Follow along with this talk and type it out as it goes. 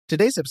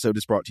Today's episode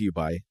is brought to you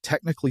by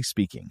Technically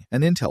Speaking,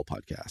 an Intel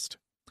podcast.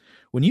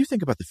 When you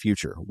think about the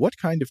future, what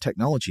kind of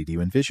technology do you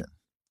envision?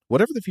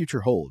 Whatever the future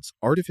holds,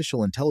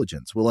 artificial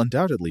intelligence will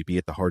undoubtedly be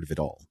at the heart of it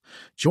all.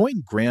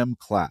 Join Graham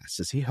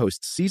Class as he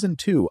hosts Season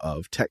 2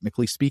 of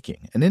Technically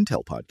Speaking, an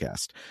Intel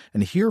podcast,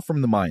 and hear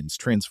from the minds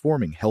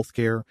transforming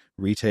healthcare,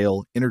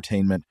 retail,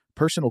 entertainment,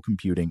 personal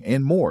computing,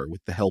 and more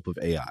with the help of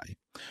AI.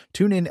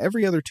 Tune in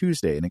every other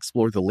Tuesday and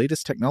explore the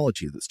latest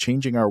technology that's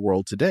changing our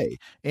world today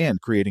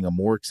and creating a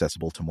more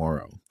accessible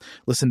tomorrow.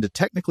 Listen to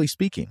Technically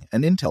Speaking,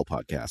 an Intel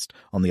podcast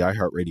on the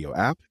iHeartRadio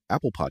app,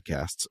 Apple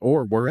Podcasts,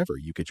 or wherever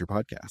you get your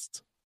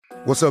podcasts.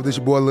 What's up, this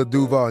your boy Lil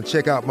Duval, and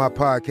check out my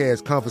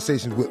podcast,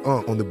 Conversations with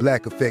Unc, on the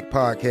Black Effect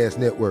Podcast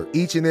Network.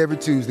 Each and every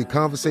Tuesday,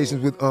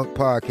 Conversations with Unc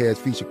podcast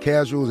feature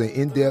casuals and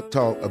in-depth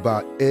talk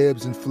about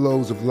ebbs and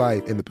flows of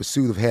life and the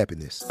pursuit of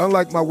happiness.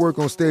 Unlike my work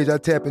on stage, I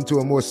tap into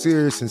a more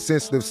serious and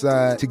sensitive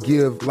side to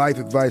give life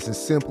advice and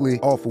simply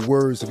offer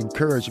words of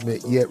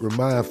encouragement, yet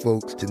remind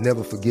folks to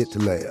never forget to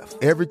laugh.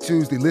 Every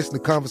Tuesday, listen to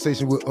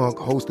Conversations with Unc,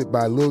 hosted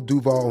by Lil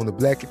Duval on the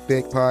Black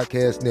Effect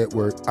Podcast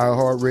Network,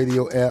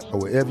 iHeartRadio app,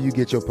 or wherever you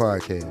get your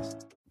podcasts.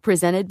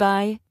 Presented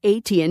by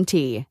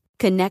AT&T.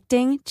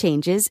 Connecting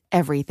changes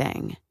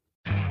everything.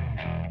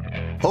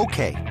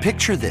 Okay,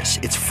 picture this.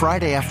 It's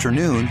Friday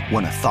afternoon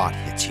when a thought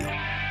hits you.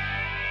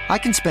 I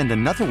can spend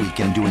another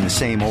weekend doing the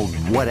same old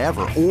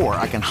whatever, or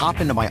I can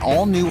hop into my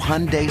all-new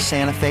Hyundai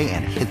Santa Fe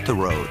and hit the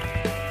road.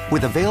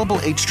 With available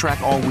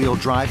H-Track all-wheel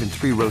drive and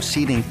 3-row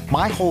seating,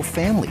 my whole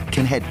family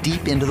can head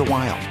deep into the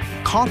wild.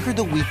 Conquer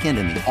the weekend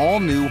in the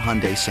all-new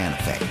Hyundai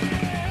Santa Fe.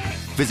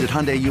 Visit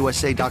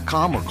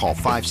HyundaiUSA.com or call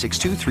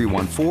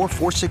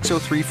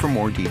 562-314-4603 for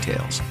more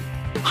details.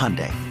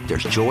 Hyundai,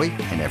 there's joy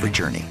in every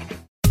journey.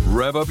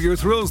 Rev up your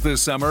thrills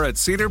this summer at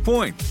Cedar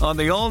Point on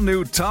the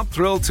all-new Top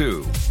Thrill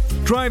 2.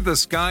 Drive the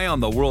sky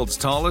on the world's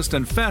tallest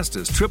and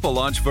fastest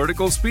triple-launch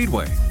vertical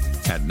speedway.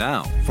 And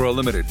now, for a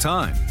limited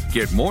time,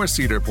 get more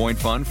Cedar Point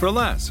fun for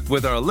less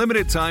with our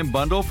limited-time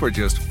bundle for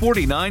just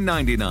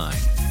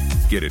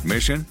 $49.99. Get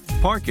admission,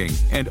 parking,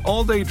 and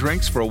all-day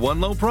drinks for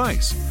one low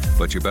price.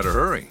 But you better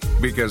hurry,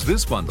 because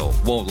this bundle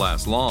won't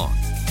last long.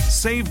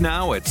 Save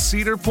now at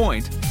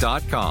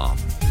cedarpoint.com.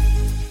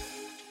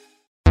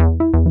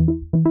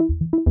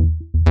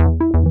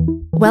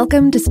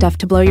 Welcome to Stuff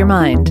to Blow Your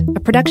Mind, a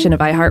production of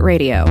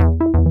iHeartRadio.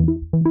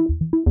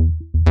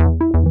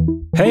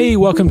 Hey,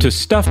 welcome to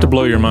Stuff to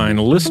Blow Your Mind,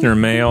 listener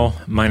mail.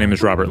 My name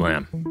is Robert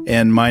Lamb.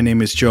 And my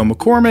name is Joe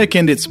McCormick,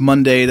 and it's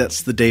Monday.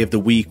 That's the day of the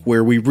week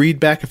where we read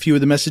back a few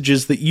of the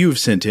messages that you've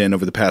sent in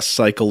over the past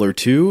cycle or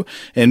two,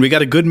 and we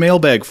got a good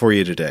mailbag for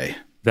you today.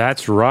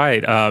 That's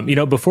right.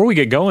 Before we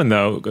get going,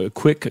 though, a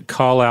quick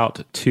call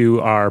out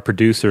to our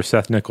producer,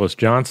 Seth Nicholas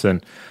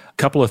Johnson. A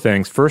couple of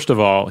things. First of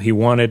all, he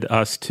wanted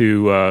us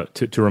to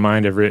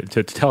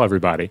tell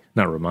everybody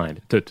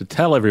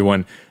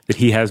that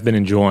he has been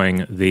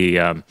enjoying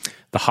the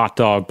hot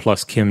dog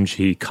plus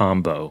kimchi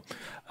combo,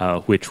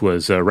 which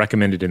was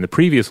recommended in the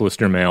previous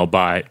listener mail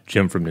by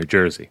Jim from New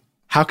Jersey.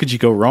 How could you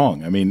go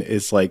wrong? I mean,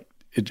 it's like,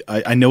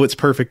 I know it's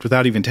perfect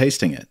without even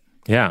tasting it.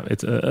 Yeah,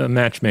 it's a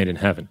match made in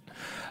heaven.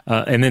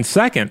 And then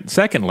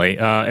secondly,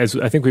 as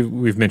I think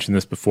we've mentioned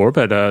this before,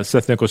 but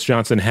Seth Nicholas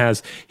Johnson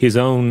has his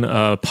own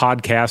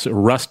podcast,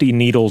 Rusty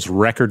Needles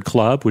Record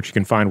Club, which you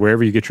can find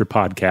wherever you get your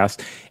podcast.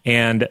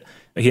 And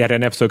he had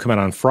an episode come out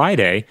on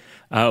Friday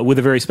with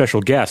a very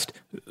special guest.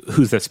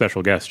 Who's that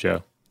special guest,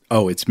 Joe?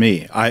 Oh, it's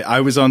me.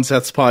 I was on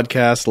Seth's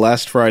podcast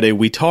last Friday.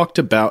 We talked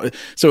about,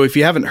 so if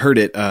you haven't heard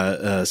it,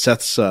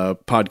 Seth's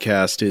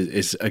podcast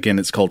is again,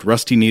 it's called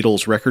Rusty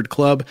Needles Record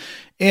Club.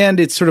 And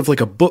it's sort of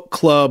like a book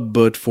club,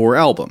 but for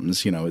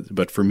albums,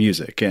 but for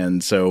music.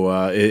 And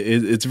so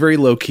it's very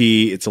low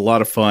key. It's a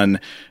lot of fun.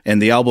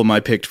 And the album I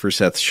picked for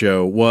Seth's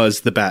show was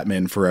the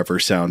Batman Forever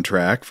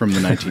soundtrack from the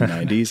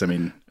 1990s. I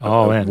mean,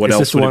 man. What is else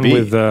this would one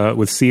it be?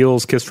 with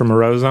Seal's Kiss from a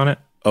Rose on it?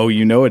 Oh,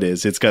 it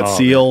is. It's got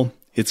Seal. Man.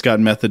 It's got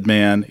Method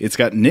Man. It's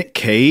got Nick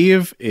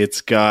Cave. It's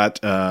got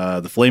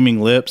the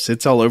Flaming Lips.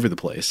 It's all over the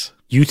place.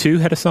 U2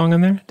 had a song on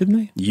there, didn't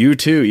they?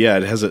 U2, yeah.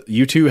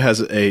 U2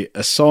 has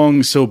a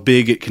song so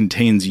big it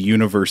contains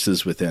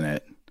universes within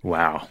it.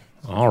 Wow.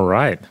 All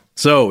right.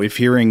 So if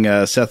hearing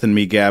Seth and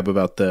me gab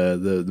about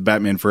the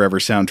Batman Forever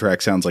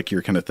soundtrack sounds like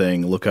your kind of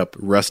thing, look up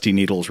Rusty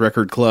Needles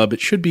Record Club.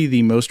 It should be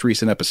the most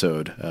recent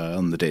episode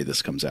on the day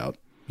this comes out.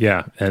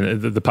 Yeah,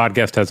 and the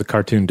podcast has a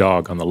cartoon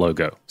dog on the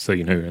logo, so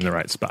you know you're in the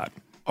right spot.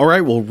 All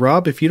right, well,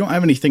 Rob, if you don't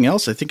have anything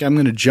else, I think I'm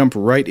going to jump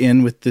right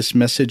in with this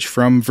message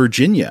from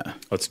Virginia.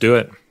 Let's do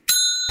it.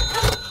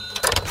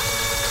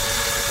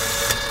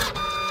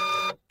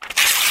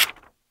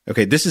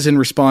 Okay, this is in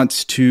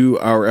response to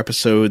our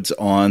episodes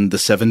on the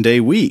 7-day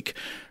week.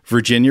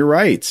 Virginia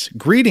writes,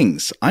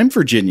 "Greetings, I'm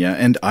Virginia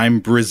and I'm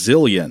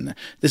Brazilian.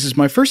 This is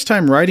my first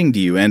time writing to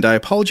you and I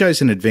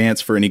apologize in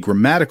advance for any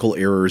grammatical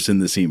errors in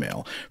this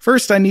email.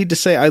 First, I need to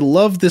say I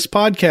love this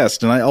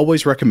podcast and I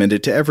always recommend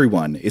it to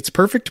everyone. It's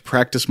perfect to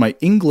practice my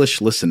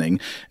English listening.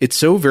 It's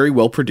so very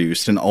well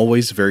produced and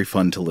always very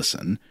fun to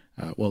listen.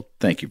 Well,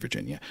 thank you,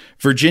 Virginia.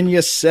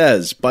 Virginia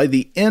says, by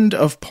the end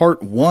of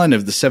part 1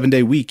 of the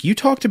 7-Day Week, you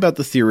talked about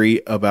the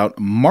theory about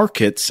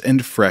markets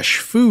and fresh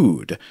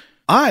food.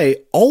 I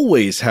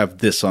always have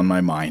this on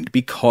my mind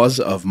because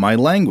of my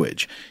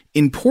language.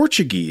 In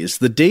Portuguese,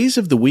 the days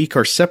of the week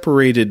are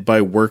separated by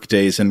work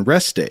days and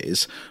rest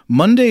days.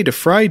 Monday to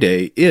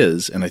Friday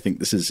is, and I think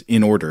this is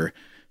in order,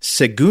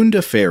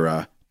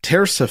 segunda-feira,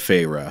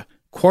 terça-feira,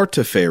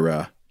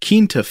 quarta-feira,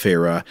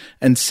 quinta-feira,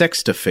 and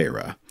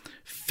sexta-feira.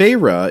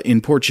 Feira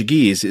in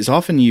Portuguese is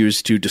often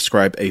used to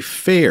describe a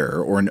fair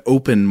or an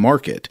open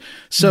market.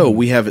 So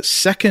we have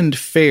second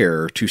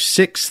fair to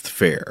sixth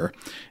fair,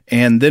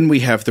 and then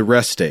we have the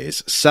rest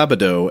days,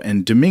 sábado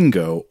and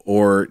domingo,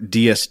 or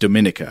dias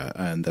dominica,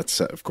 and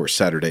that's, of course,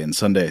 Saturday and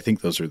Sunday. I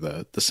think those are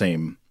the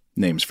same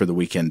names for the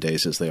weekend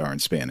days as they are in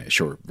Spanish,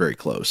 or very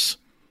close.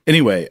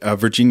 Anyway,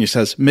 Virginia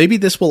says, maybe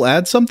this will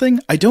add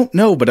something? I don't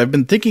know, but I've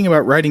been thinking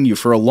about writing you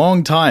for a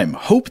long time.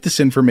 Hope this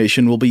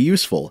information will be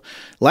useful.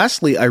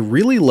 Lastly, I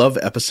really love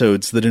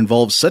episodes that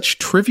involve such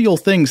trivial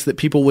things that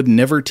people would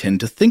never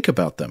tend to think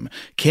about them.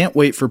 Can't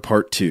wait for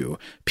part 2.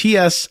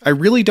 P.S. I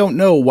really don't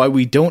know why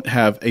we don't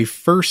have a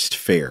first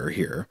fair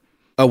here.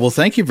 Oh, well,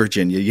 thank you,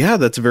 Virginia. Yeah,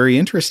 that's very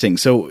interesting.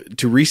 So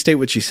to restate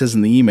what she says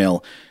in the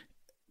email,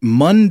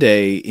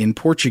 Monday in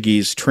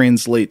Portuguese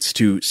translates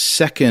to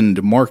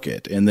second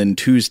market, and then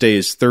Tuesday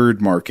is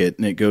third market,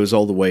 and it goes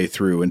all the way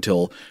through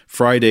until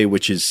Friday,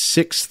 which is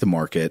sixth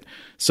market.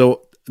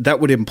 So that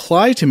would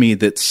imply to me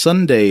that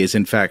Sunday is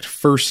in fact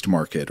first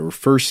market or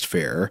first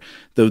fair,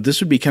 though this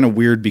would be kind of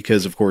weird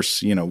because, of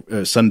course,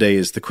 Sunday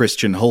is the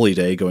Christian holy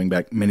day going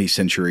back many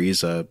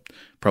centuries,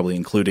 probably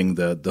including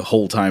the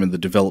whole time of the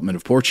development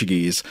of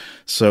Portuguese.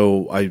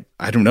 So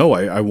I don't know.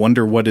 I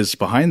wonder what is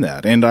behind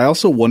that. And I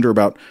also wonder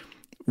about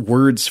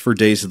words for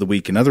days of the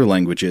week in other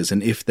languages,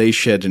 and if they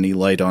shed any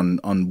light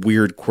on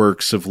weird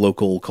quirks of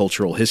local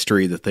cultural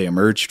history that they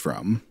emerged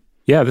from.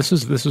 Yeah, this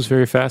was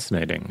very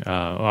fascinating.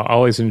 I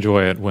always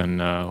enjoy it when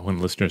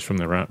listeners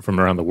from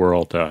around the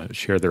world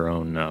share their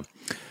own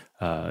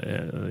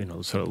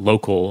sort of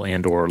local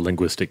and or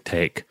linguistic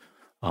take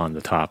on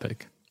the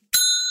topic.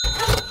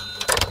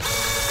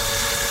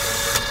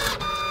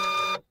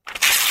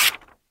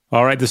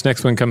 All right, this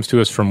next one comes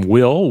to us from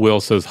Will. Will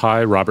says,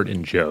 hi, Robert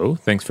and Joe.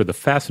 Thanks for the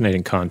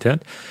fascinating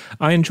content.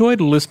 I enjoyed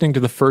listening to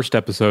the first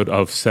episode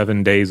of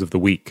 7 Days of the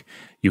Week.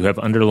 You have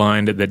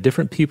underlined that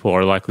different people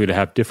are likely to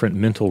have different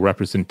mental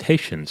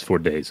representations for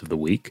days of the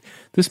week.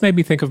 This made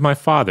me think of my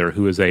father,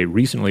 who is a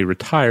recently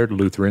retired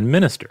Lutheran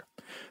minister.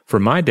 For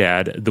my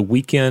dad, the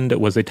weekend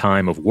was a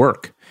time of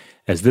work,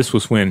 as this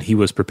was when he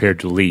was prepared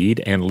to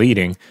lead and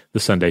leading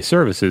the Sunday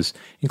services,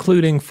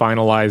 including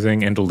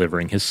finalizing and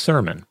delivering his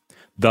sermon.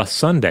 Thus,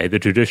 Sunday, the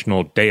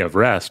traditional day of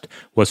rest,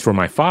 was for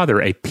my father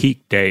a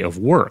peak day of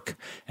work,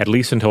 at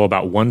least until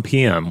about 1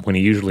 p.m., when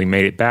he usually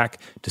made it back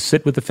to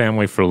sit with the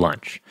family for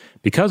lunch.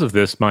 Because of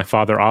this, my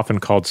father often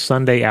called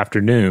Sunday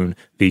afternoon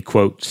the,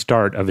 quote,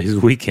 start of his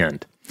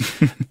weekend.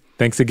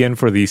 Thanks again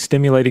for the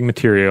stimulating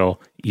material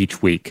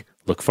each week.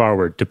 Look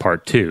forward to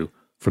part 2.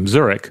 From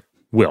Zurich,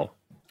 Will.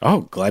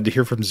 Oh, glad to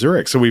hear from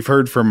Zurich. So we've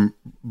heard from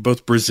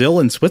both Brazil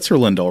and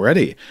Switzerland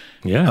already.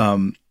 Yeah.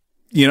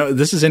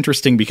 This is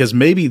interesting because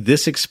maybe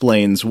this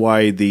explains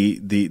why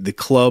the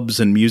clubs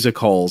and music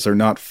halls are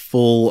not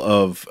full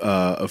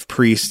of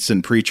priests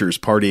and preachers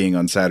partying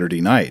on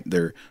Saturday night.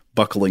 They're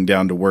buckling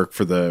down to work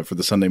for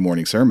the Sunday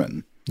morning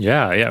sermon.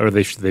 Yeah, or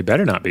they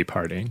better not be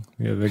partying.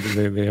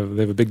 They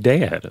have a big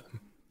day ahead of them.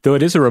 Though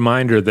it is a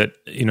reminder that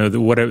you're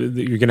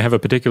going to have a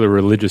particular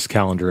religious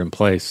calendar in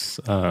place.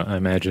 I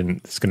imagine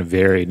it's going to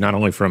vary not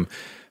only from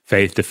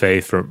faith to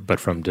faith, but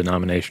from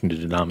denomination to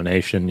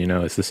denomination.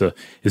 Is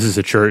this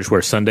a church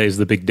where Sunday is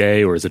the big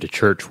day, or is it a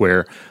church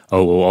where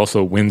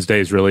also Wednesday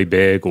is really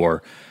big,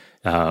 or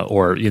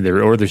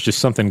there's just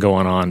something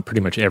going on pretty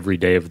much every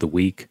day of the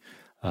week.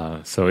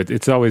 So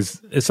it's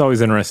always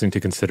interesting to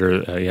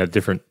consider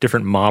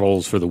different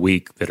models for the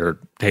week that are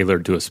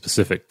tailored to a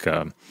specific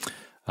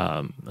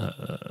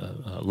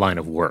line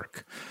of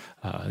work.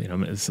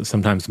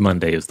 Sometimes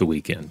Monday is the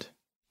weekend.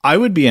 I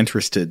would be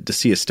interested to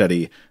see a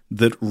study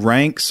that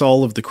ranks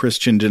all of the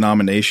Christian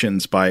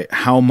denominations by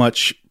how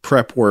much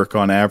prep work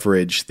on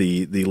average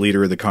the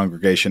leader of the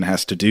congregation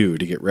has to do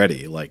to get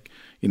ready. Like,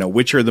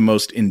 which are the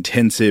most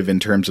intensive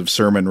in terms of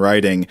sermon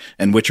writing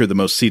and which are the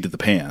most seat of the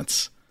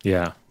pants.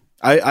 Yeah.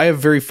 I have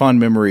very fond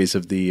memories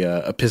of the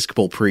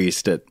Episcopal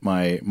priest at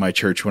my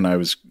church when I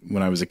was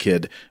a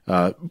kid,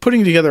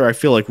 putting together, I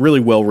feel like, really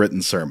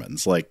well-written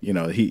sermons. Like,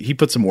 he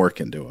put some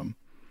work into them.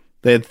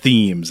 They had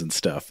themes and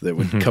stuff that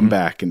would come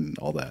back and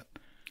all that.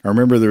 I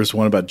remember there was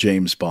one about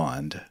James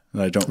Bond,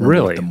 and I don't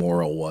remember what the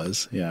moral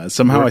was. Yeah,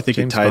 somehow I think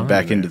James it tied Bond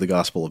back into the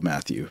Gospel of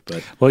Matthew.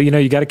 But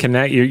you got to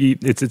connect.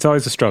 It's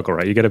always a struggle,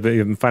 right? You got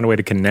to find a way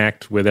to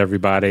connect with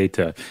everybody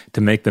to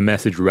make the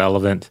message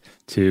relevant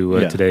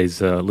to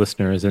today's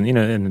listeners,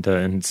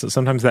 and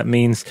sometimes that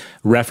means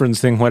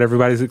referencing what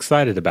everybody's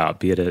excited about,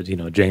 be it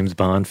a James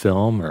Bond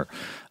film or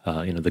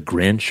the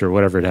Grinch or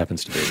whatever it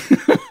happens to be.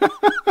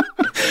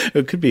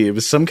 It could be. It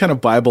was some kind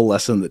of Bible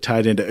lesson that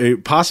tied into.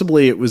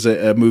 Possibly, it was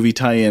a movie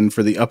tie-in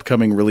for the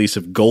upcoming release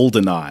of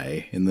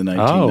GoldenEye in the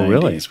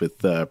 1990s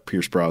with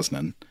Pierce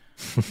Brosnan.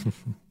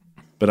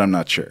 But I'm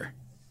not sure.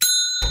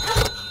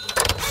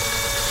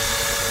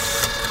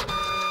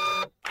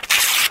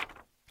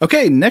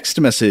 Okay, next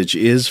message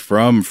is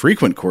from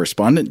frequent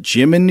correspondent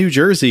Jim in New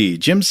Jersey.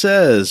 Jim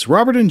says,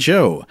 Robert and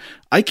Joe,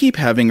 I keep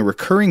having a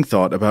recurring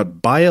thought about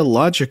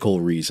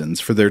biological reasons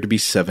for there to be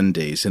 7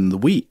 days in the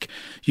week.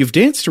 You've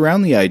danced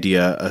around the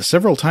idea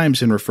several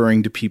times in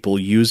referring to people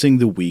using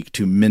the week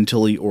to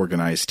mentally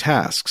organize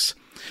tasks.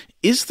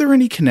 Is there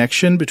any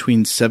connection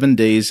between 7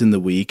 days in the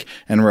week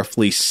and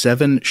roughly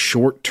 7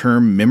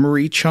 short-term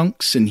memory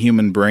chunks in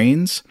human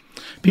brains?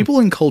 People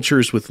in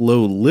cultures with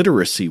low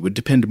literacy would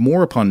depend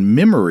more upon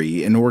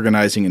memory in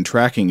organizing and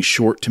tracking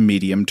short to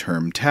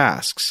medium-term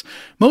tasks.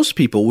 Most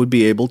people would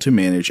be able to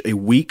manage a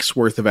week's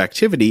worth of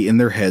activity in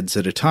their heads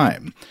at a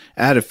time.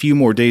 Add a few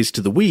more days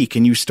to the week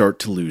and you start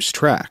to lose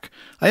track.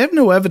 I have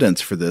no evidence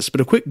for this,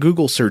 but a quick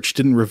Google search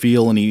didn't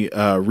reveal any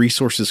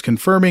resources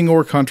confirming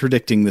or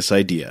contradicting this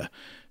idea.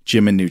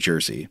 Jim in New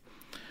Jersey.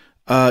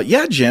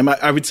 Yeah, Jim,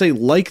 I would say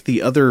like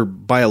the other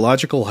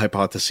biological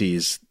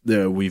hypotheses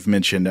that we've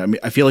mentioned, I mean,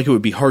 I feel like it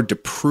would be hard to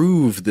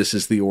prove this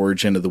is the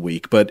origin of the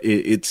week, but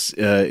it's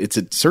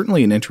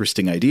certainly an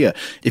interesting idea.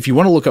 If you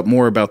want to look up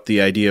more about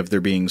the idea of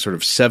there being sort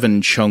of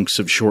 7 chunks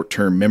of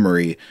short-term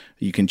memory,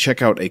 you can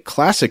check out a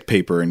classic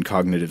paper in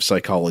cognitive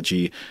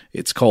psychology.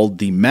 It's called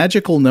The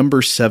Magical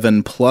Number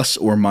 7 Plus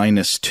or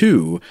Minus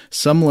 2,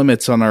 Some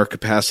Limits on Our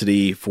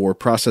Capacity for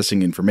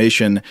Processing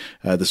Information.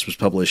 This was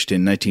published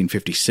in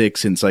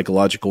 1956 in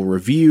Psychological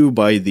Review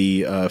by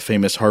the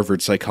famous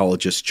Harvard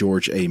psychologist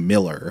George A.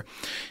 Miller.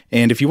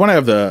 And if you want to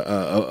have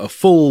a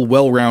full,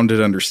 well-rounded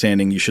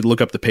understanding, you should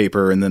look up the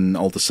paper and then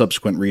all the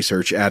subsequent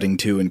research adding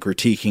to and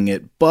critiquing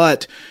it.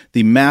 But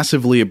the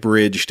massively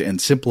abridged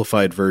and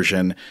simplified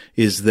version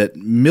is that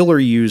Miller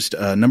used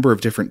a number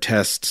of different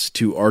tests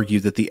to argue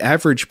that the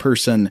average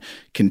person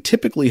can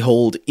typically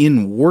hold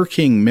in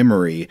working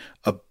memory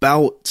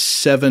about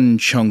 7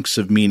 chunks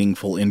of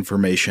meaningful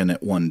information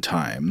at one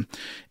time.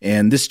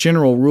 And this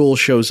general rule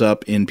shows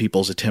up in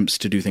people's attempts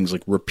to do things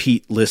like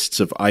repeat lists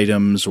of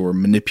items or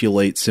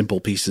manipulate simple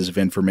pieces of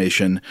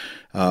information.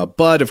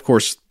 But of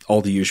course,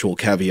 all the usual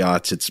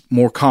caveats. It's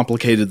more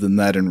complicated than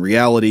that in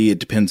reality. It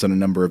depends on a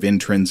number of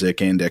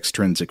intrinsic and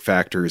extrinsic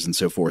factors and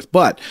so forth.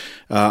 But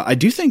I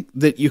do think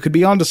that you could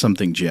be onto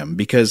something, Jim,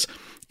 because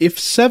if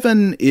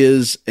 7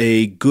 is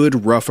a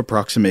good rough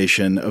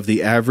approximation of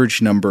the average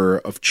number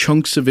of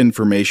chunks of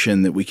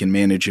information that we can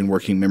manage in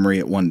working memory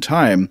at one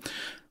time,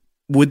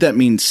 would that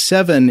mean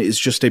 7 is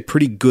just a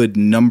pretty good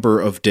number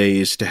of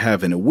days to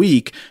have in a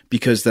week,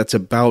 because that's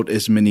about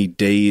as many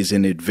days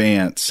in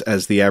advance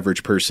as the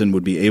average person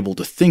would be able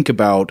to think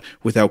about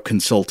without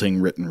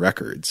consulting written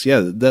records? Yeah,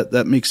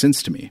 that makes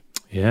sense to me.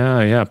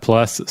 Yeah.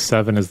 Plus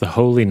 7 is the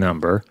holy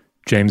number.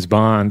 James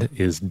Bond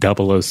is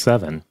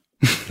 007.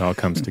 It all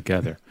comes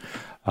together.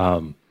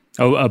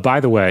 By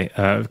the way,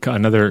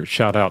 another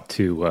shout out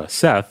to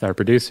Seth, our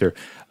producer.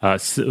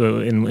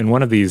 In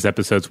one of these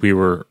episodes, we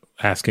were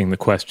asking the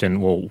question,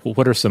 well,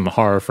 what are some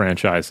horror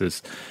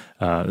franchises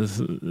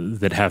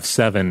that have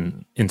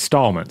 7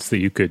 installments that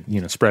you could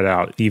spread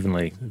out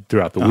evenly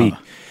throughout the week?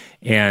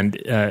 And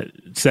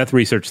Seth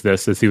researched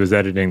this as he was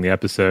editing the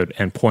episode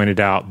and pointed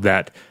out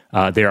that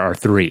there are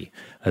 3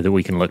 that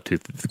we can look to.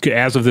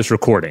 As of this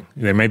recording,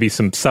 there may be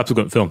some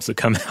subsequent films that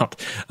come out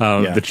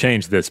that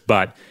change this,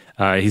 but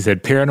he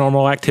said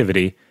Paranormal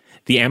Activity,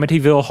 The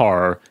Amityville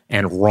Horror,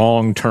 and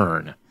Wrong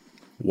Turn.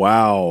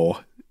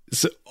 Wow.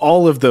 So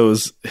all of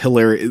those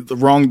hilarious,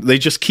 they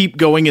just keep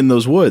going in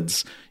those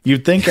woods.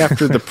 You'd think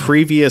after the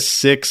previous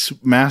 6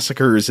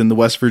 massacres in the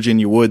West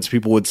Virginia woods,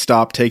 people would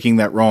stop taking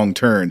that wrong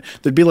turn.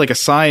 There'd be like a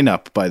sign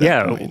up by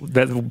that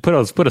point.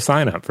 Put a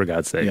sign up, for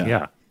God's sake.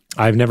 Yeah.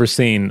 I've never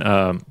seen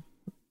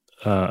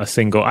a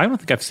single. I don't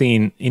think I've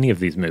seen any of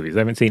these movies. I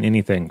haven't seen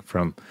anything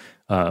from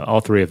all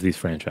 3 of these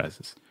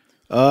franchises.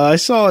 I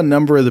saw a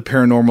number of the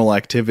Paranormal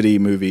Activity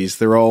movies.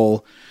 They're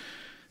all,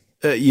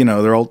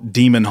 they're all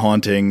demon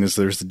hauntings.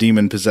 There's the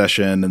demon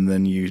possession, and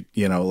then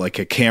like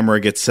a camera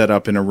gets set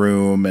up in a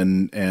room,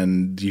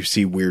 and you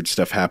see weird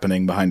stuff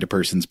happening behind a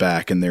person's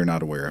back, and they're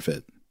not aware of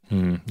it.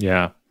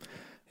 Yeah.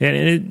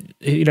 And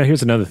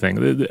here's another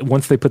thing.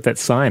 Once they put that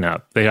sign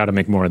up, they ought to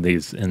make more of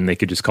these, and they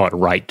could just call it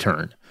Right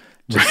Turn.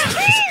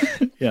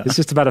 It's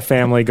just about a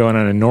family going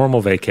on a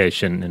normal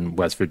vacation in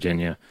West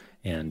Virginia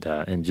and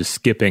just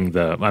skipping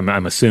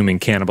I'm assuming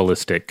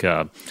cannibalistic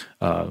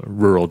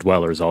rural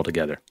dwellers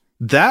altogether.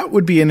 That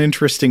would be an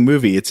interesting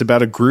movie. It's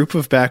about a group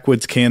of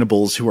backwoods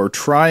cannibals who are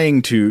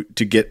trying to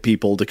get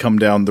people to come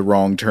down the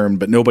wrong turn,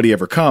 but nobody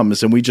ever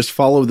comes, and we just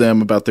follow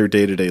them about their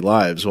day-to-day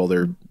lives while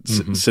they're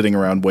sitting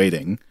around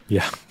waiting.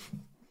 Yeah.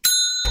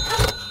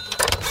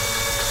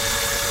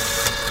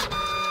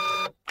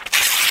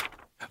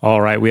 All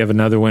right, we have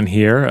another one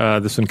here.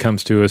 This one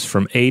comes to us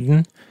from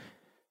Aiden.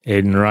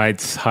 Aiden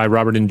writes, "Hi,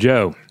 Robert and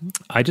Joe.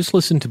 I just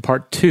listened to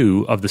part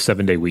 2 of the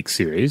 7-Day Week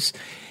series.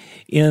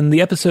 In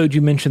the episode,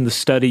 you mentioned the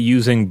study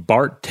using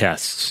BART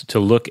tests to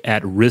look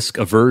at risk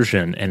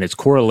aversion and its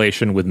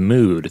correlation with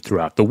mood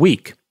throughout the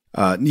week.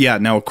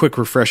 Now a quick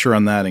refresher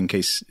on that in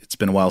case it's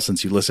been a while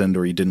since you listened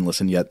or you didn't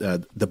listen yet.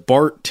 The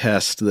BART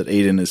test that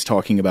Aidan is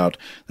talking about,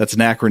 that's an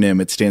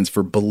acronym. It stands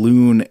for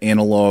Balloon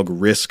Analog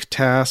Risk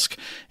Task,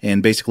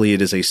 and basically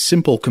it is a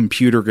simple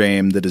computer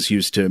game that is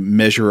used to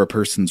measure a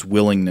person's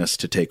willingness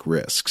to take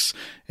risks.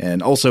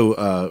 And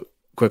also,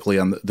 quickly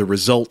on the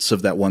results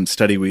of that one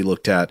study we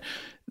looked at,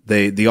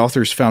 the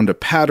authors found a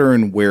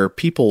pattern where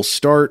people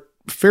start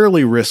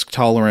fairly risk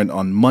tolerant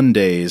on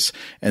Mondays,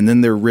 and then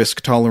their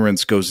risk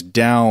tolerance goes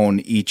down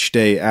each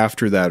day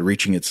after that,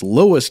 reaching its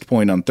lowest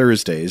point on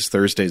Thursdays.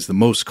 Thursday's the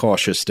most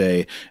cautious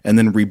day, and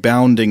then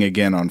rebounding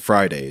again on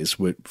Fridays.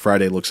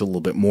 Friday looks a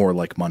little bit more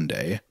like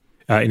Monday.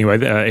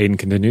 Aidan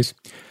continues.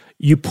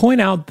 You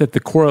point out that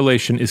the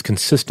correlation is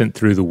consistent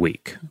through the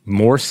week.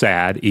 More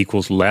sad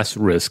equals less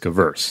risk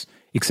averse,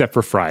 except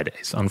for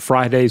Fridays. On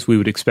Fridays, we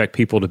would expect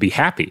people to be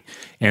happy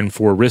and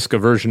for risk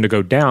aversion to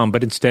go down,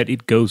 but instead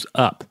it goes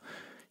up.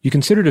 You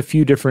considered a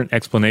few different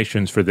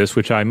explanations for this,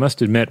 which I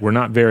must admit were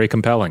not very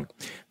compelling.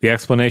 The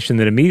explanation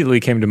that immediately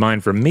came to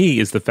mind for me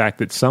is the fact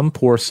that some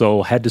poor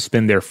soul had to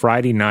spend their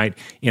Friday night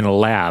in a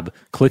lab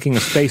clicking a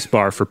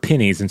spacebar for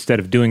pennies instead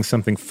of doing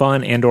something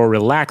fun and or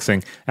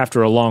relaxing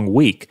after a long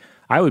week.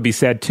 I would be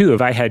sad, too,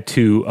 if I had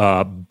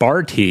to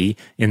barty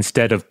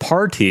instead of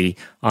party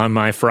on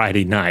my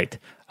Friday night.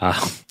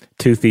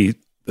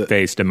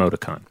 Toothy-faced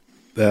emoticon.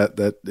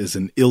 That is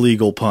an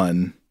illegal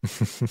pun.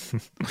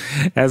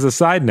 As a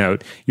side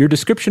note, your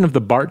description of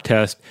the BART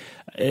test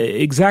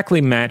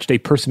exactly matched a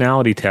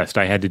personality test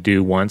I had to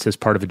do once as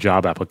part of a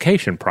job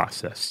application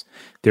process.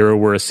 There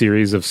were a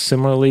series of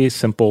similarly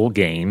simple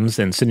games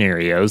and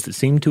scenarios that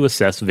seemed to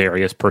assess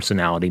various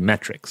personality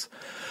metrics.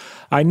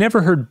 I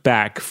never heard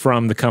back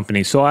from the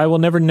company, so I will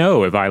never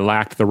know if I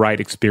lacked the right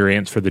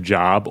experience for the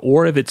job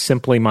or if it's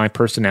simply my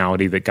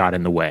personality that got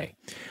in the way.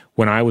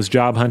 When I was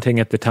job hunting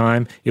at the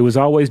time, it was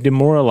always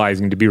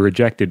demoralizing to be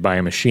rejected by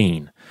a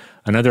machine.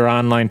 Another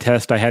online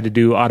test I had to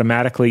do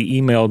automatically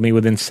emailed me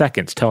within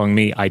seconds telling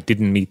me I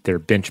didn't meet their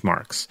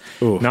benchmarks.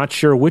 Ooh. Not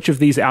sure which of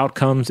these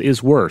outcomes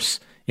is worse.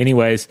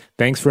 Anyways,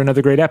 thanks for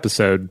another great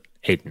episode,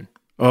 Aidan.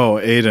 Oh,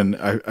 Aidan,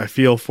 I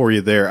feel for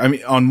you there. I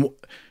mean,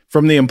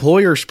 from the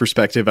employer's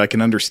perspective, I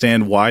can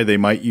understand why they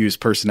might use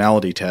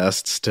personality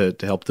tests to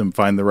help them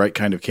find the right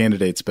kind of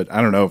candidates. But I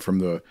don't know, from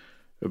the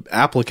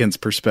applicant's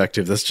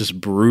perspective, that's just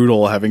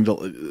brutal.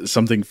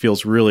 Something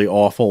feels really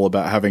awful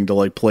about having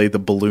to play the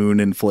balloon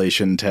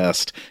inflation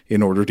test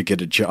in order to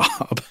get a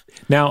job.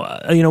 Now,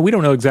 we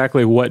don't know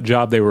exactly what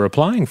job they were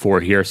applying for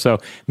here, so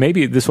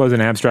maybe this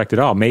wasn't abstract at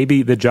all.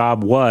 Maybe the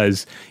job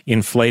was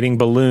inflating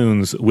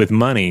balloons with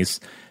monies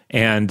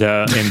and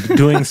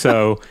doing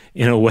so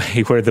in a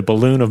way where the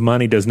balloon of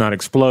money does not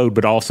explode,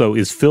 but also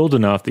is filled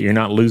enough that you're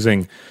not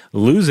losing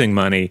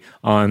money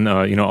on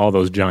all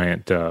those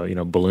giant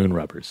balloon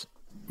rubbers.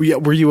 Yeah,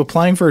 were you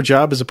applying for a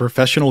job as a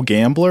professional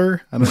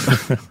gambler? I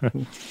don't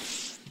know.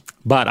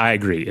 But I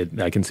agree.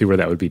 I can see where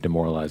that would be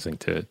demoralizing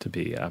to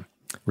be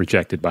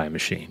rejected by a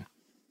machine.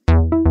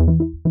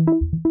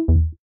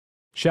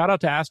 Shout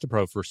out to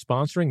Astepro for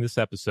sponsoring this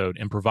episode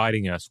and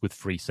providing us with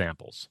free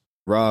samples.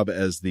 Rob,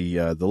 as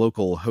the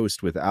local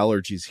host with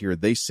allergies here,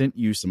 they sent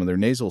you some of their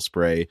nasal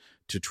spray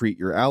to treat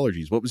your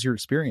allergies. What was your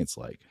experience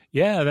like?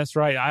 Yeah, that's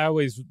right. I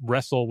always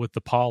wrestle with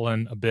the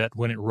pollen a bit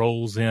when it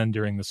rolls in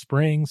during the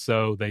spring,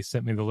 so they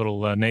sent me the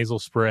little nasal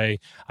spray.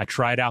 I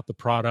tried out the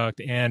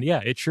product, and yeah,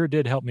 it sure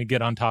did help me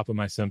get on top of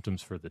my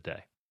symptoms for the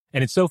day.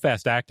 And it's so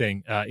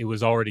fast-acting, it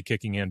was already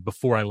kicking in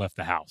before I left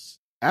the house.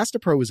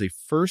 Astepro is a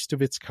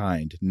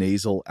first-of-its-kind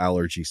nasal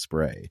allergy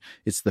spray.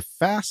 It's the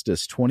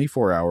fastest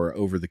 24-hour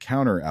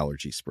over-the-counter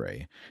allergy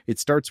spray. It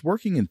starts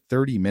working in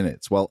 30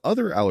 minutes, while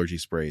other allergy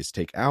sprays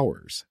take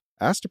hours.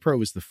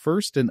 Astepro is the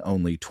first and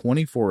only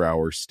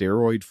 24-hour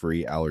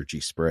steroid-free allergy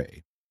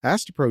spray.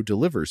 Astepro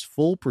delivers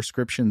full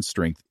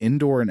prescription-strength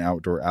indoor and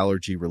outdoor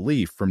allergy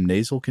relief from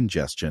nasal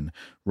congestion,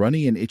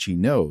 runny and itchy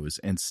nose,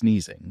 and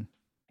sneezing.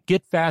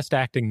 Get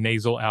fast-acting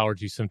nasal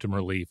allergy symptom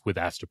relief with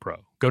Astepro.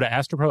 Go to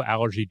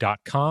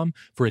asteproallergy.com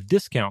for a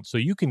discount so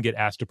you can get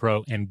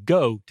Astepro and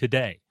go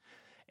today.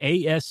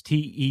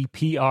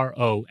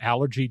 ASTEPRO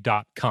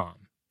allergy.com.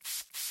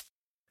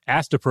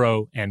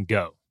 Astepro and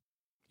go.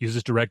 Use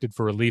as directed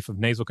for relief of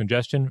nasal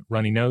congestion,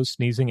 runny nose,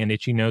 sneezing, and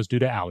itchy nose due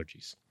to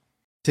allergies.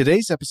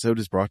 Today's episode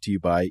is brought to you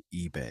by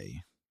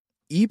eBay.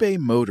 eBay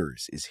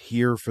Motors is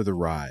here for the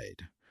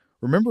ride.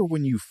 Remember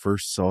when you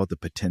first saw the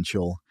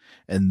potential?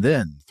 And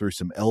then, through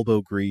some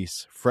elbow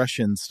grease, fresh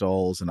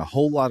installs, and a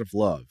whole lot of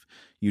love,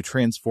 you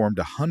transformed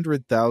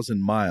 100,000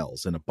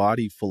 miles and a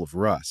body full of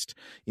rust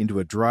into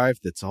a drive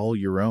that's all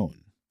your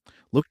own.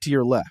 Look to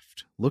your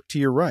left. Look to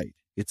your right.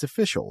 It's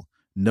official.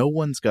 No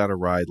one's got a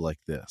ride like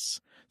this.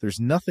 There's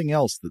nothing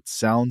else that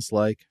sounds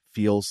like,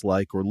 feels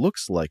like, or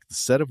looks like the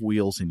set of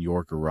wheels in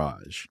your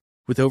garage.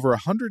 With over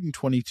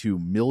 122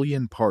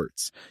 million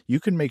parts, you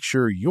can make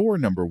sure your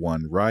number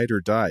one ride or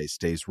die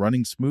stays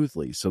running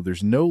smoothly so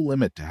there's no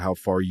limit to how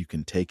far you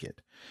can take it.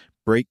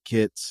 Brake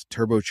kits,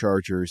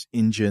 turbochargers,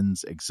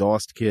 engines,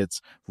 exhaust kits,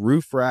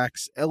 roof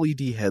racks,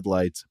 LED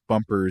headlights,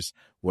 bumpers,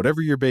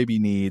 whatever your baby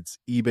needs,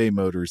 eBay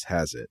Motors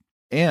has it.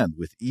 And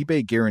with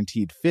eBay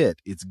Guaranteed Fit,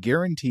 it's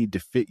guaranteed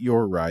to fit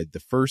your ride the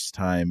first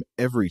time,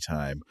 every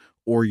time,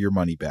 or your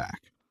money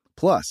back.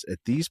 Plus, at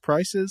these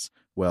prices,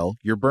 well,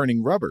 you're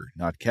burning rubber,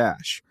 not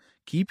cash.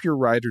 Keep your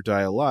ride or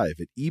die alive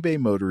at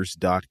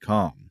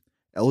ebaymotors.com.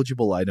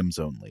 Eligible items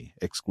only.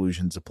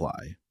 Exclusions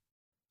apply.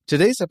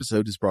 Today's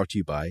episode is brought to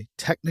you by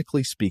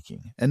Technically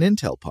Speaking, an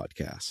Intel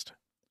podcast.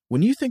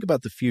 When you think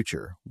about the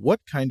future,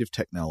 what kind of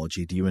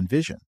technology do you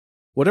envision?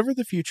 Whatever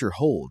the future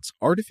holds,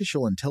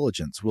 artificial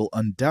intelligence will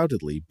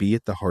undoubtedly be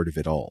at the heart of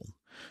it all.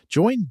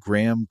 Join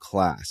Graham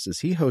Class as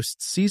he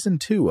hosts Season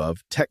 2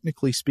 of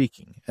Technically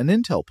Speaking, an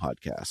Intel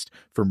podcast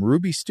from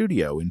Ruby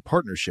Studio in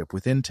partnership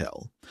with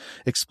Intel.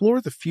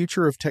 Explore the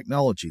future of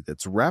technology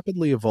that's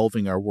rapidly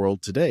evolving our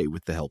world today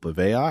with the help of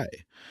AI.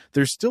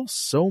 There's still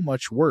so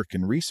much work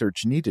and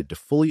research needed to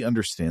fully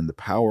understand the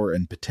power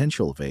and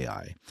potential of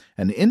AI,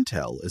 and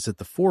Intel is at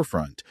the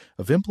forefront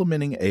of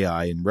implementing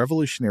AI in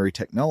revolutionary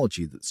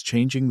technology that's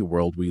changing the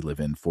world we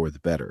live in for the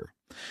better.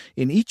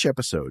 In each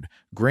episode,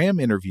 Graham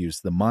interviews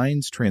the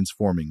minds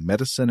transforming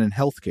medicine and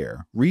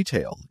healthcare,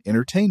 retail,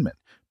 entertainment,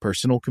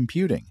 personal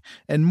computing,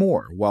 and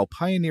more while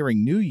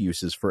pioneering new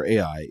uses for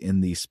AI in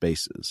these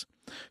spaces.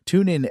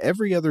 Tune in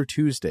every other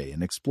Tuesday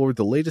and explore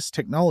the latest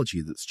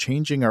technology that's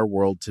changing our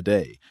world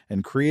today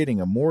and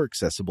creating a more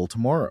accessible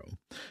tomorrow.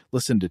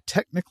 Listen to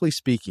Technically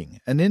Speaking,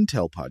 an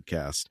Intel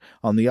podcast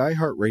on the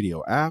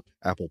iHeartRadio app,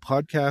 Apple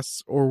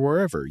Podcasts, or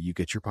wherever you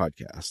get your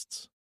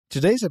podcasts.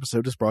 Today's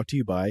episode is brought to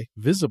you by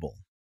Visible.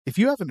 If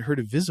you haven't heard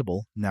of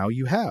Visible, now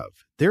you have.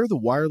 They're the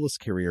wireless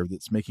carrier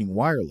that's making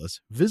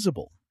wireless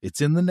visible. It's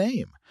in the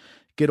name.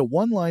 Get a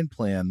one-line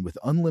plan with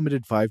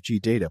unlimited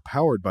 5G data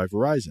powered by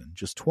Verizon,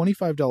 just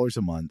 $25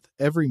 a month,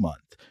 every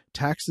month,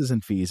 taxes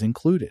and fees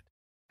included.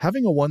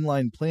 Having a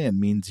one-line plan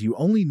means you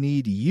only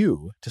need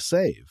you to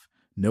save.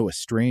 No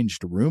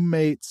estranged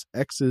roommates,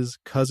 exes,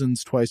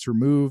 cousins twice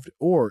removed,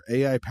 or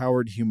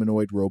AI-powered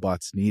humanoid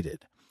robots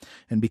needed.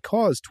 And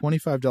because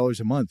 $25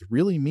 a month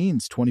really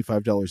means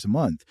 $25 a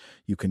month,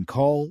 you can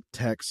call,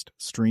 text,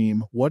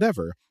 stream,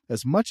 whatever,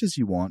 as much as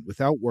you want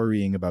without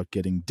worrying about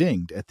getting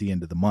dinged at the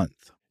end of the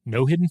month.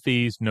 No hidden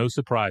fees, no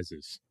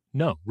surprises.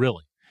 No,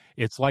 really.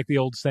 It's like the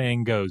old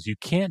saying goes, you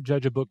can't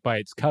judge a book by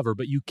its cover,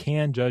 but you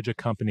can judge a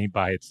company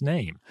by its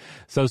name.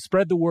 So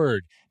spread the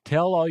word.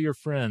 Tell all your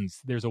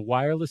friends there's a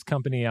wireless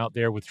company out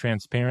there with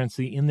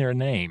transparency in their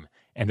name,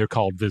 and they're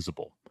called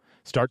Visible.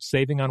 Start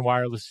saving on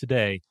wireless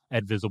today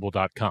at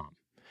Visible.com.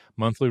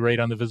 Monthly rate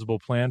on the Visible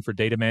plan for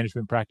data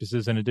management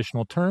practices and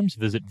additional terms,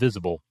 visit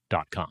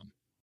Visible.com.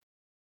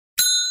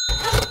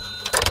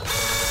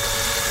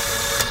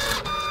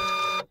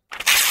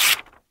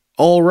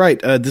 All right,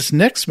 this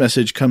next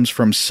message comes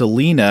from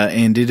Selena,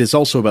 and it is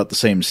also about the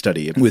same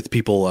study with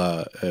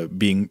people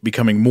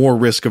becoming more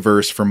risk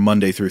averse from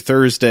Monday through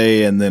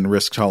Thursday, and then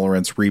risk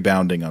tolerance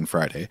rebounding on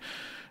Friday.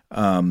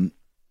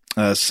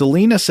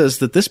 Selena says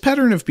that this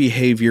pattern of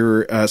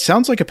behavior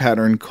sounds like a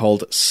pattern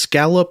called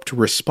scalloped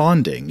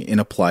responding in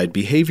applied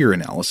behavior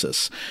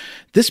analysis.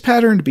 This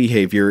patterned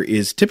behavior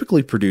is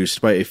typically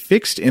produced by a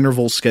fixed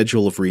interval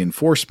schedule of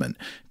reinforcement.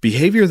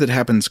 Behavior that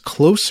happens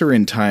closer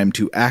in time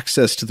to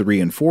access to the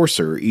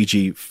reinforcer,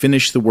 e.g.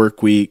 finish the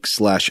work week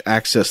 /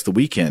 access the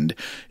weekend,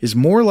 is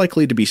more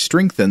likely to be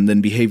strengthened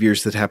than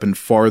behaviors that happen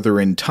farther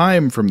in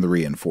time from the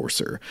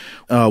reinforcer.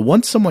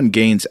 Once someone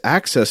gains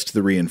access to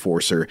the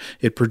reinforcer,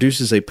 it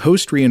produces a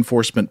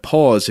post-reinforcement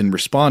pause in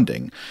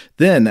responding.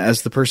 Then,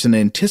 as the person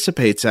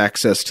anticipates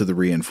access to the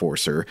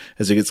reinforcer,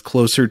 as it gets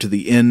closer to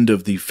the end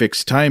of the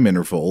fixed time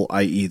interval,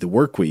 i.e. the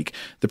work week,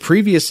 the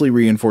previously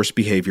reinforced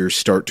behaviors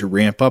start to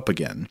ramp up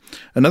again.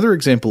 Another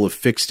example of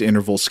fixed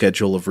interval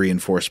schedule of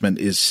reinforcement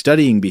is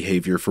studying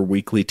behavior for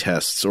weekly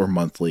tests or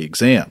monthly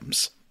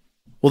exams.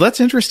 Well, that's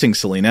interesting,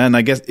 Selena, and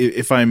I guess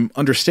if I'm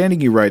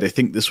understanding you right, I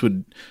think this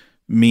would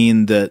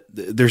mean that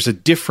there's a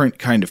different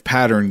kind of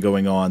pattern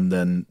going on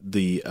than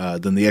the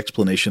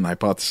explanation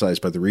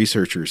hypothesized by the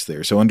researchers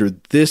there. So under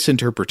this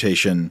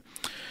interpretation,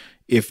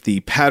 if the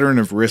pattern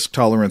of risk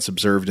tolerance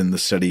observed in the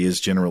study is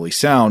generally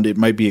sound, it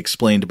might be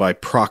explained by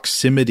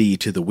proximity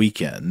to the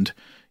weekend,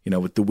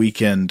 with the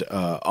weekend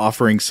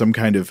offering some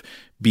kind of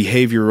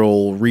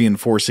behavioral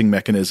reinforcing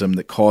mechanism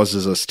that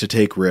causes us to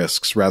take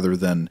risks rather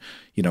than,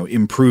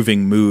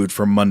 improving mood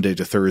from Monday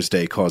to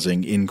Thursday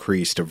causing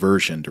increased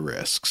aversion to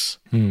risks.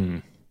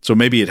 So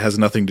maybe it has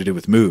nothing to do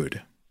with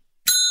mood.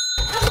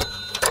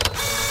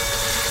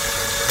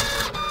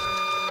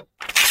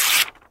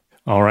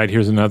 All right,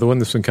 here's another one.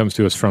 This one comes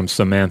to us from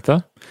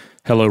Samantha.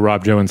 Hello,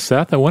 Rob, Joe, and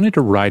Seth. I wanted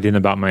to write in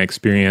about my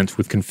experience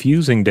with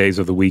confusing days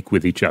of the week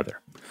with each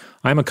other.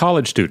 I'm a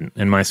college student,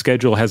 and my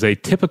schedule has a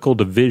typical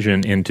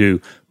division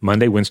into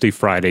Monday, Wednesday,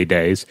 Friday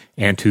days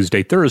and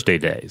Tuesday, Thursday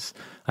days.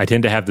 I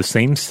tend to have the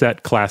same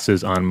set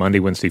classes on Monday,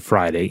 Wednesday,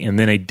 Friday, and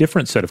then a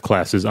different set of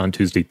classes on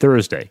Tuesday,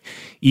 Thursday.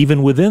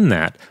 Even within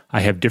that, I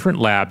have different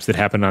labs that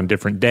happen on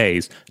different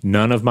days.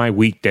 None of my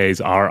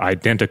weekdays are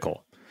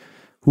identical.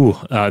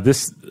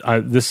 This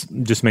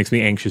just makes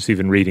me anxious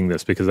even reading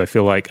this because I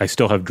feel like I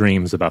still have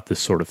dreams about this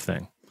sort of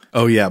thing.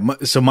 Oh, yeah.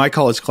 So my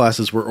college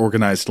classes were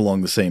organized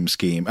along the same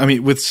scheme. I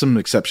mean, with some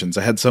exceptions.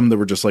 I had some that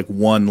were just like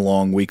one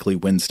long weekly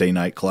Wednesday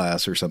night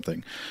class or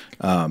something.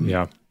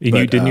 Yeah.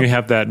 Didn't you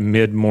have that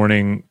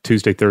mid-morning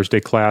Tuesday, Thursday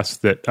class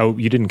that,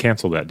 you didn't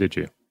cancel that, did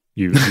you?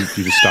 You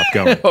just stopped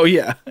going. Oh,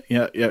 yeah.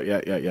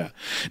 Yeah.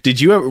 Did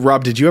you ever,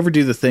 Rob, ever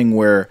do the thing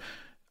where,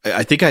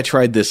 I think I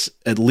tried this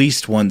at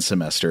least one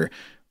semester,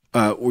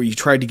 where you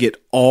tried to get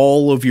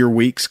all of your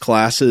week's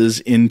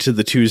classes into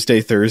the Tuesday,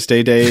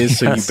 Thursday days.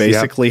 So you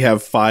basically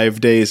have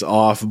 5 days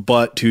off,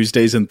 but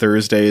Tuesdays and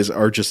Thursdays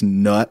are just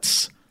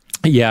nuts.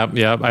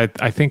 Yeah.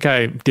 I think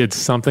I did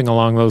something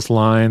along those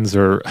lines,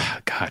 or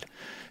God,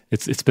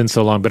 it's been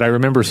so long, but I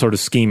remember sort of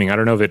scheming. I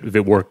don't know if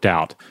it worked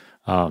out.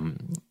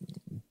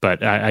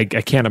 But I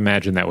can't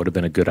imagine that would have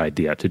been a good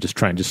idea to just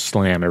try and just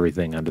slam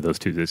everything onto those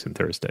Tuesdays and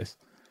Thursdays.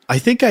 I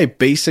think I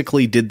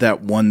basically did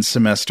that one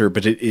semester,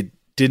 but it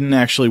didn't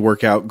actually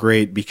work out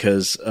great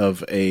because of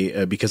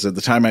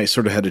the time I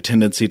sort of had a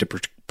tendency to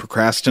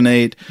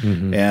procrastinate,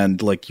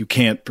 and like you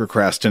can't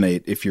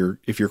procrastinate if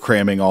you're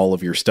cramming all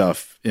of your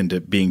stuff into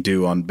being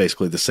due on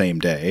basically the same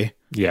day.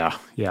 Yeah,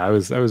 I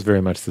was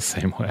very much the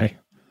same way.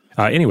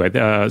 Anyway,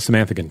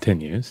 Samantha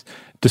continues.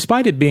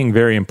 Despite it being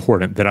very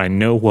important that I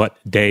know what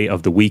day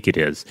of the week it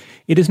is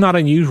not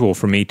unusual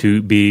for me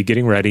to be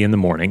getting ready in the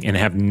morning and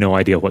have no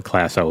idea what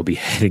class I will be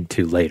heading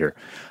to later.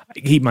 I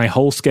keep my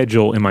whole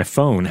schedule in my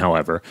phone,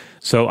 however,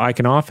 so I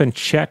can often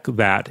check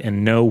that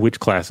and know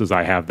which classes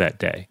I have that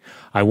day.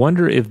 I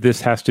wonder if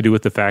this has to do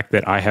with the fact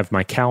that I have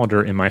my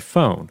calendar in my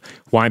phone.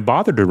 Why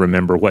bother to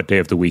remember what day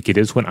of the week it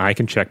is when I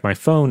can check my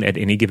phone at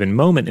any given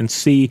moment and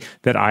see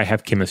that I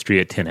have chemistry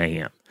at 10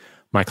 a.m.?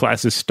 My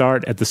classes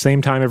start at the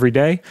same time every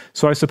day,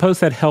 so I suppose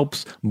that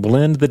helps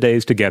blend the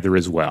days together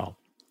as well.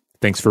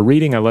 Thanks for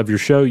reading. I love your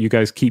show. You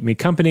guys keep me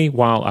company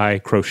while I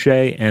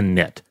crochet and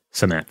knit.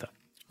 Samantha.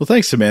 Well,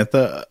 thanks,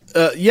 Samantha.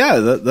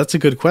 That's a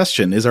good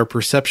question. Is our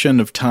perception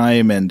of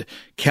time and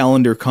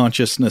calendar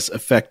consciousness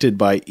affected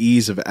by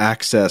ease of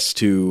access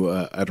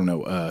to,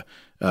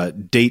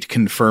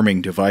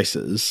 date-confirming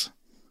devices?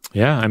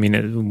 Yeah, I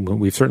mean,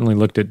 we've certainly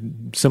looked at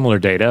similar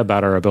data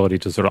about our ability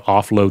to sort of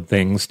offload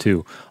things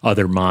to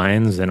other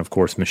minds and, of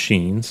course,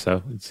 machines,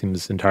 so it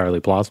seems entirely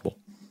plausible.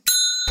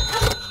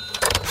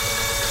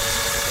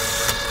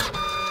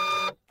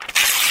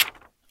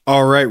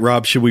 All right,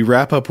 Rob, should we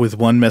wrap up with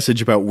one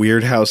message about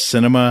Weird House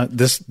Cinema?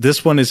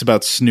 This one is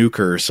about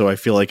snooker, so I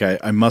feel like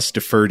I must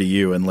defer to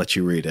you and let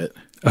you read it.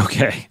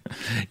 Okay.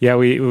 Yeah,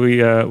 we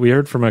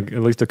heard from at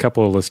least a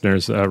couple of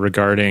listeners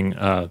regarding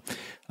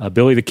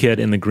Billy the Kid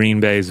and the Green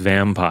Bay's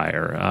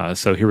Vampire.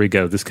 So here we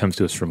go. This comes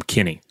to us from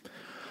Kenny.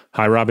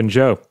 Hi, Rob and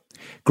Joe.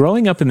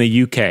 Growing up in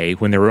the UK,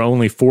 when there were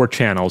only 4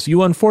 channels,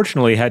 you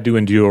unfortunately had to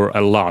endure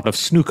a lot of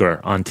snooker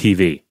on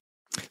TV.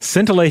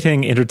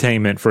 Scintillating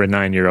entertainment for a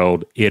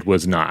 9-year-old, it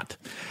was not.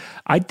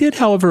 I did,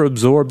 however,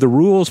 absorb the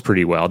rules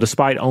pretty well,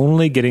 despite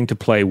only getting to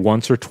play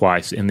once or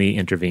twice in the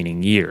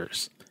intervening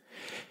years.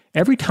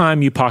 Every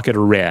time you pocket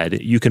a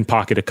red, you can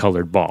pocket a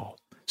colored ball.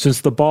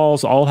 Since the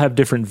balls all have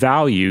different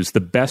values,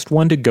 the best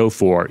one to go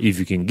for, if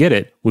you can get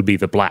it, would be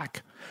the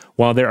black.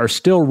 While there are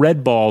still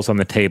red balls on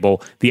the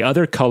table, the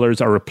other colors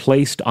are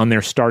replaced on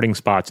their starting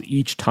spots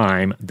each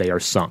time they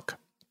are sunk.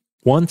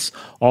 Once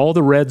all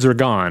the reds are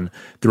gone,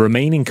 the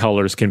remaining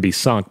colors can be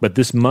sunk, but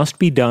this must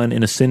be done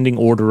in ascending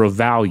order of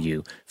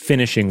value,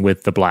 finishing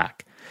with the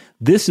black.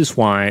 This is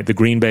why the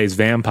Green Bay's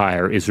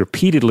Vampire is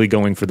repeatedly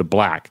going for the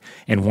black,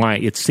 and why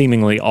it's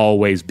seemingly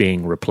always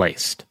being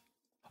replaced.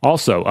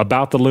 Also,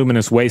 about the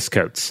luminous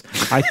waistcoats.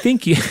 I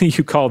think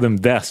you call them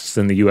vests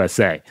in the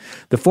USA.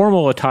 The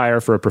formal attire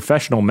for a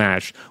professional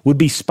match would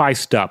be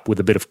spiced up with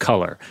a bit of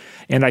color,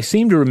 and I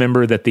seem to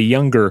remember that the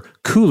younger,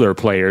 cooler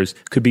players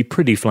could be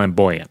pretty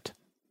flamboyant.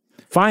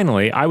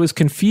 Finally, I was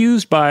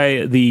confused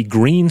by the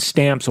green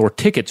stamps or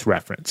tickets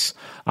reference.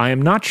 I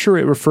am not sure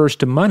it refers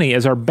to money,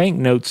 as our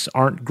banknotes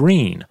aren't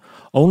green.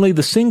 Only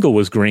the single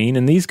was green,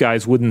 and these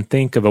guys wouldn't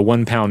think of a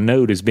 £1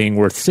 note as being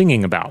worth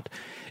singing about.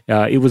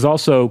 It was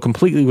also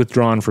completely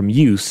withdrawn from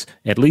use,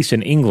 at least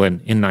in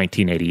England, in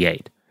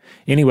 1988.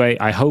 Anyway,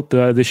 I hope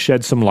this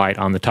sheds some light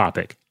on the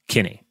topic.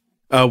 Kenny.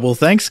 Well,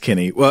 thanks,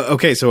 Kenny. Well,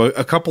 okay, so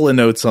a couple of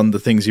notes on the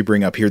things you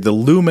bring up here. The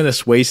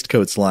luminous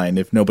waistcoats line,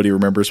 if nobody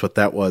remembers what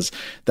that was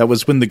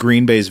when the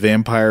Green Bay's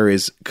Vampire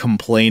is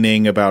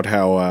complaining about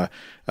how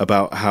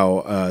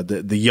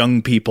the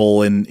young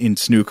people in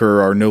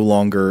snooker are no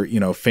longer,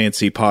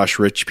 fancy, posh,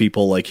 rich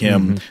people like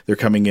him. Mm-hmm. They're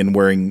coming in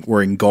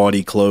wearing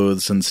gaudy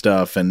clothes and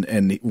stuff.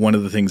 And one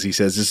of the things he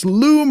says is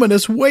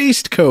luminous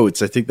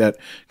waistcoats. I think that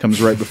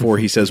comes right before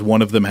he says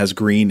one of them has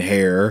green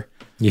hair.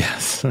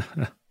 Yes.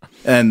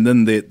 And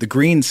then the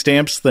green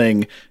stamps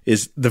thing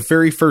is the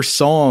very first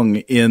song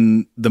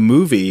in the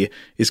movie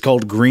is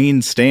called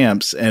Green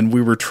Stamps. And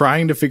we were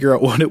trying to figure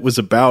out what it was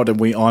about, and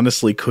we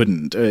honestly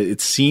couldn't.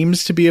 It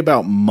seems to be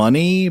about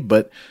money,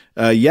 but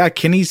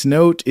Kenny's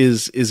note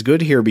is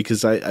good here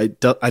because I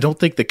don't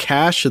think the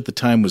cash at the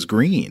time was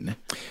green.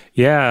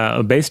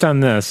 Yeah, based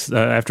on this,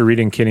 after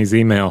reading Kenny's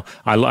email,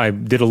 I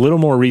did a little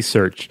more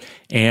research,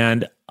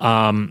 and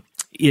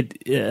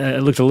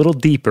it looked a little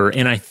deeper,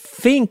 and I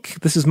think,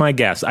 this is my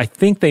guess, I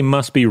think they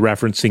must be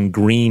referencing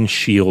Green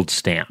Shield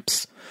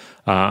stamps.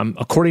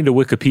 According to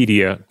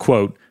Wikipedia,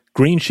 quote,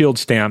 Green Shield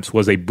stamps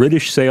was a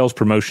British sales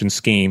promotion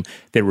scheme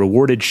that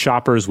rewarded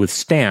shoppers with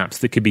stamps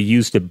that could be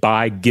used to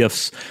buy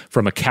gifts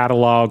from a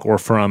catalog or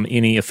from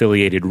any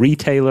affiliated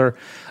retailer.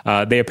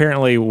 They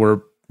apparently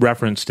were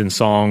referenced in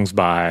songs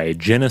by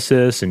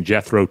Genesis and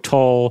Jethro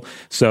Tull.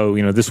 So,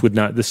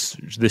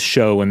 this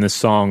show and this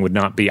song would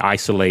not be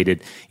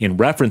isolated in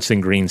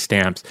referencing green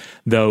stamps,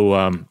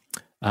 though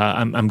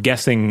I'm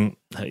guessing,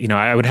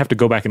 I would have to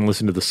go back and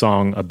listen to the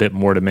song a bit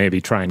more to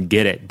maybe try and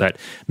get it, but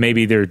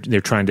maybe they're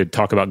trying to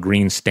talk about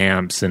green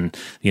stamps and,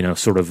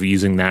 sort of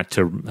using that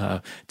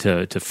to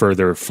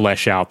further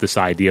flesh out this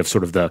idea of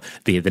sort of the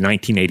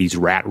 1980s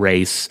rat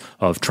race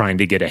of trying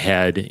to get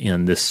ahead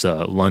in this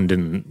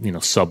London,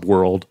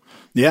 subworld.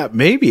 Yeah,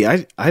 maybe.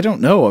 I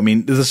don't know. I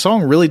mean, the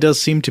song really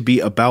does seem to be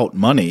about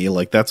money.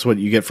 Like, that's what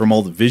you get from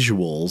all the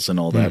visuals and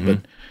all that,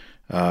 Mm-hmm.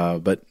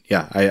 But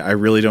yeah, I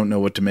really don't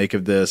know what to make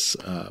of this.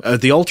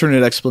 The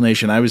alternate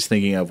explanation I was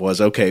thinking of was,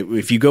 okay,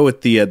 if you go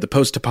with the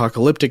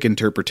post-apocalyptic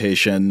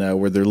interpretation,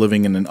 where they're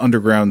living in an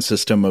underground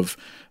system of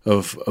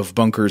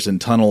bunkers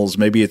and tunnels,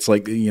 maybe it's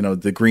like,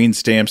 the green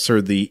stamps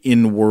are the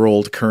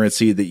in-world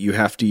currency that you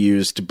have to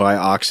use to buy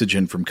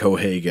oxygen from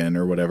Cohagen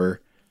or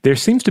whatever. There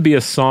seems to be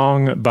a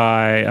song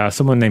by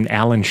someone named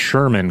Alan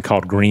Sherman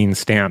called Green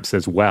Stamps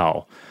as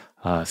well.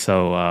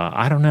 So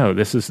I don't know.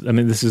 This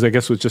is, I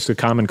guess, was just a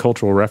common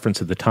cultural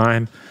reference at the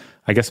time.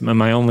 I guess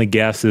my only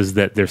guess is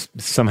that there's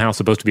somehow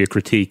supposed to be a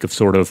critique of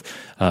sort of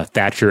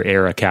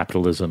Thatcher-era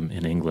capitalism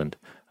in England.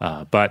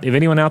 But if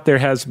anyone out there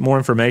has more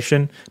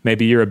information,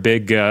 maybe you're a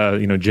big,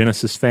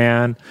 Genesis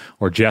fan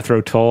or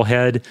Jethro Tull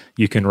head,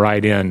 you can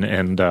write in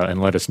and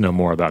let us know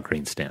more about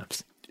green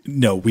stamps.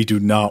 No, we do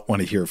not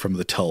want to hear from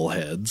the Tull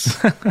heads.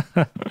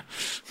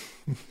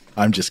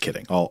 I'm just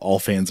kidding. All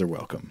fans are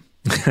welcome.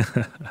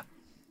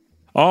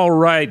 All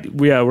right.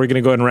 We're going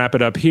to go ahead and wrap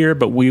it up here,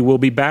 but we will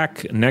be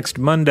back next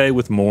Monday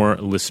with more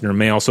listener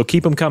mail. So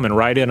keep them coming.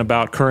 Write in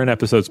about current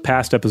episodes,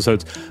 past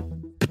episodes,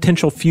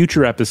 potential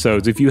future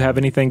episodes. If you have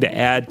anything to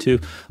add to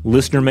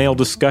listener mail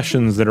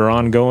discussions that are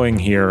ongoing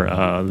here,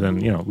 then,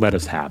 let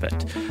us have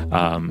it.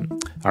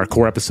 Our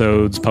core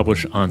episodes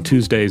publish on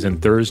Tuesdays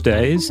and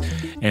Thursdays.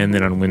 And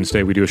then on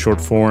Wednesday, we do a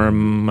short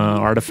form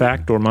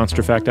artifact or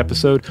monster fact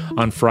episode.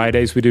 On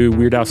Fridays, we do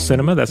Weird Al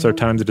Cinema. That's our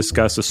time to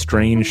discuss a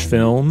strange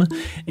film.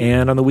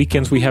 And on the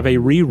weekends, we have a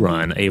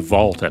rerun, a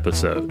Vault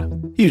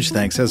episode. Huge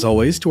thanks, as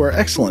always, to our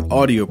excellent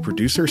audio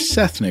producer,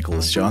 Seth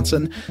Nicholas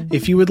Johnson.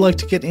 If you would like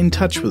to get in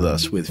touch with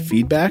us with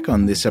feedback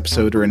on this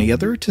episode or any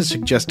other, to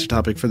suggest a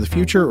topic for the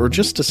future, or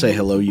just to say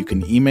hello, you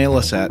can email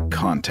us at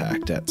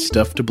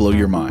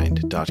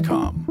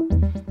contact@stufftoblowyourmind.com.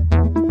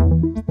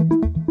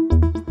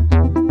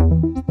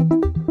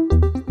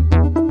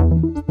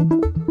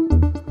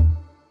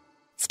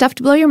 Stuff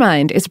to Blow Your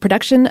Mind is a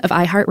production of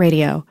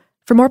iHeartRadio.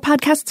 For more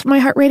podcasts from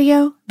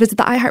iHeartRadio, visit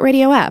the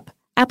iHeartRadio app,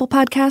 Apple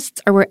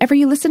Podcasts, or wherever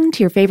you listen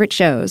to your favorite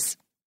shows.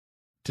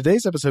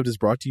 Today's episode is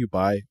brought to you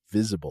by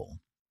Visible.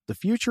 The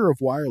future of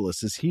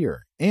wireless is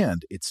here,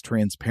 and it's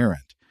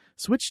transparent.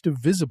 Switch to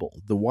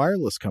Visible, the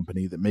wireless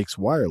company that makes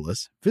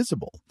wireless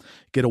visible.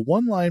 Get a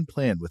one-line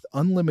plan with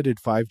unlimited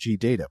 5G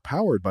data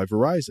powered by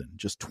Verizon,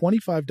 just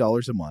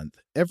 $25 a month,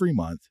 every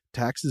month,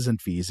 taxes and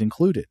fees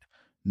included.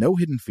 No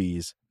hidden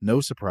fees,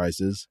 no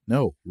surprises,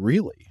 no,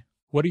 really.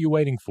 What are you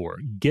waiting for?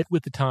 Get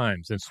with the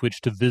times and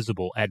switch to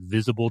Visible at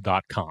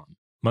Visible.com.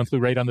 Monthly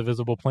rate on the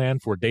Visible plan.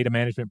 For data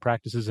management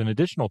practices and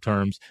additional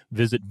terms,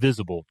 visit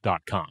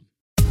Visible.com.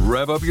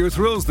 Rev up your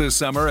thrills this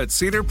summer at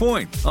Cedar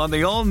Point on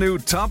the all-new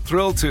Top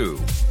Thrill 2.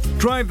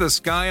 Drive the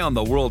sky on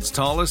the world's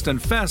tallest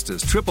and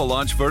fastest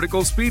triple-launch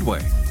vertical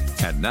speedway.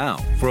 And now,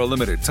 for a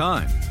limited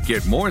time,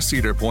 get more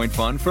Cedar Point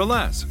fun for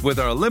less with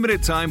our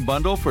limited-time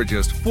bundle for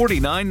just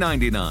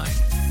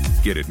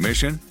 $49.99. Get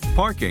admission,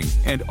 parking,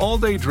 and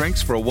all-day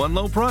drinks for one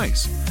low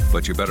price.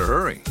 But you better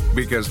hurry,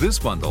 because this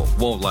bundle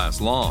won't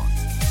last long.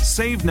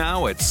 Save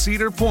now at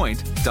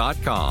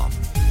cedarpoint.com.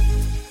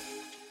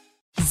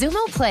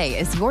 Xumo Play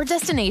is your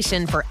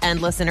destination for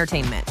endless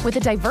entertainment. With a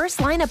diverse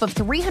lineup of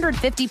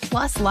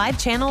 350-plus live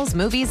channels,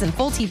 movies, and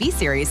full TV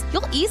series,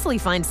 you'll easily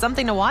find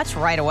something to watch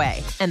right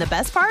away. And the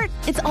best part?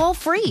 It's all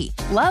free.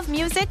 Love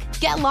music?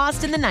 Get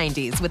lost in the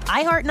 90s with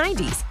iHeart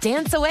 90s,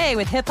 dance away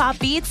with hip-hop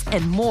beats,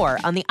 and more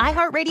on the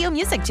iHeartRadio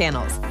music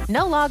channels.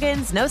 No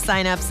logins, no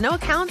signups, no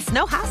accounts,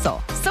 no hassle.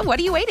 So what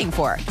are you waiting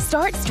for?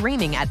 Start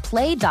streaming at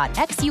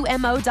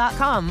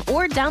play.xumo.com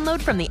or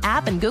download from the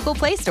app and Google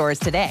Play stores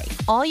today.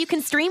 All you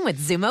can stream with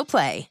Xumo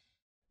Play.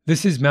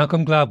 This is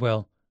Malcolm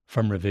Gladwell.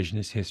 from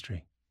revisionist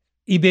history.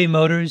 eBay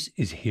Motors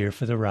is here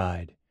for the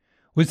ride.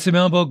 With some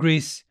elbow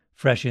grease,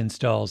 fresh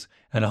installs,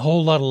 and a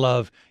whole lot of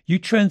love, you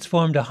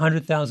transformed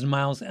 100,000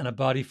 miles and a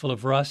body full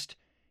of rust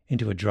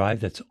into a drive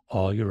that's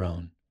all your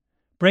own.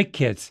 Brake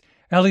kits,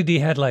 LED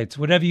headlights,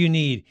 whatever you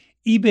need,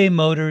 eBay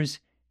Motors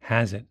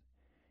has it.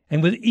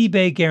 And with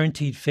eBay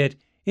Guaranteed Fit,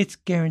 it's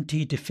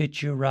guaranteed to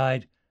fit your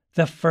ride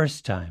the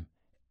first time,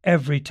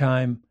 every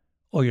time,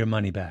 or your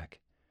money back.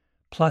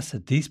 Plus,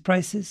 at these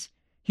prices,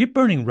 you're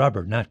burning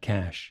rubber, not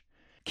cash.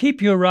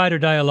 Keep your ride or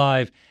die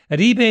alive at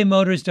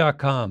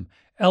ebaymotors.com.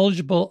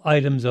 Eligible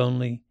items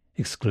only.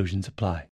 Exclusions apply.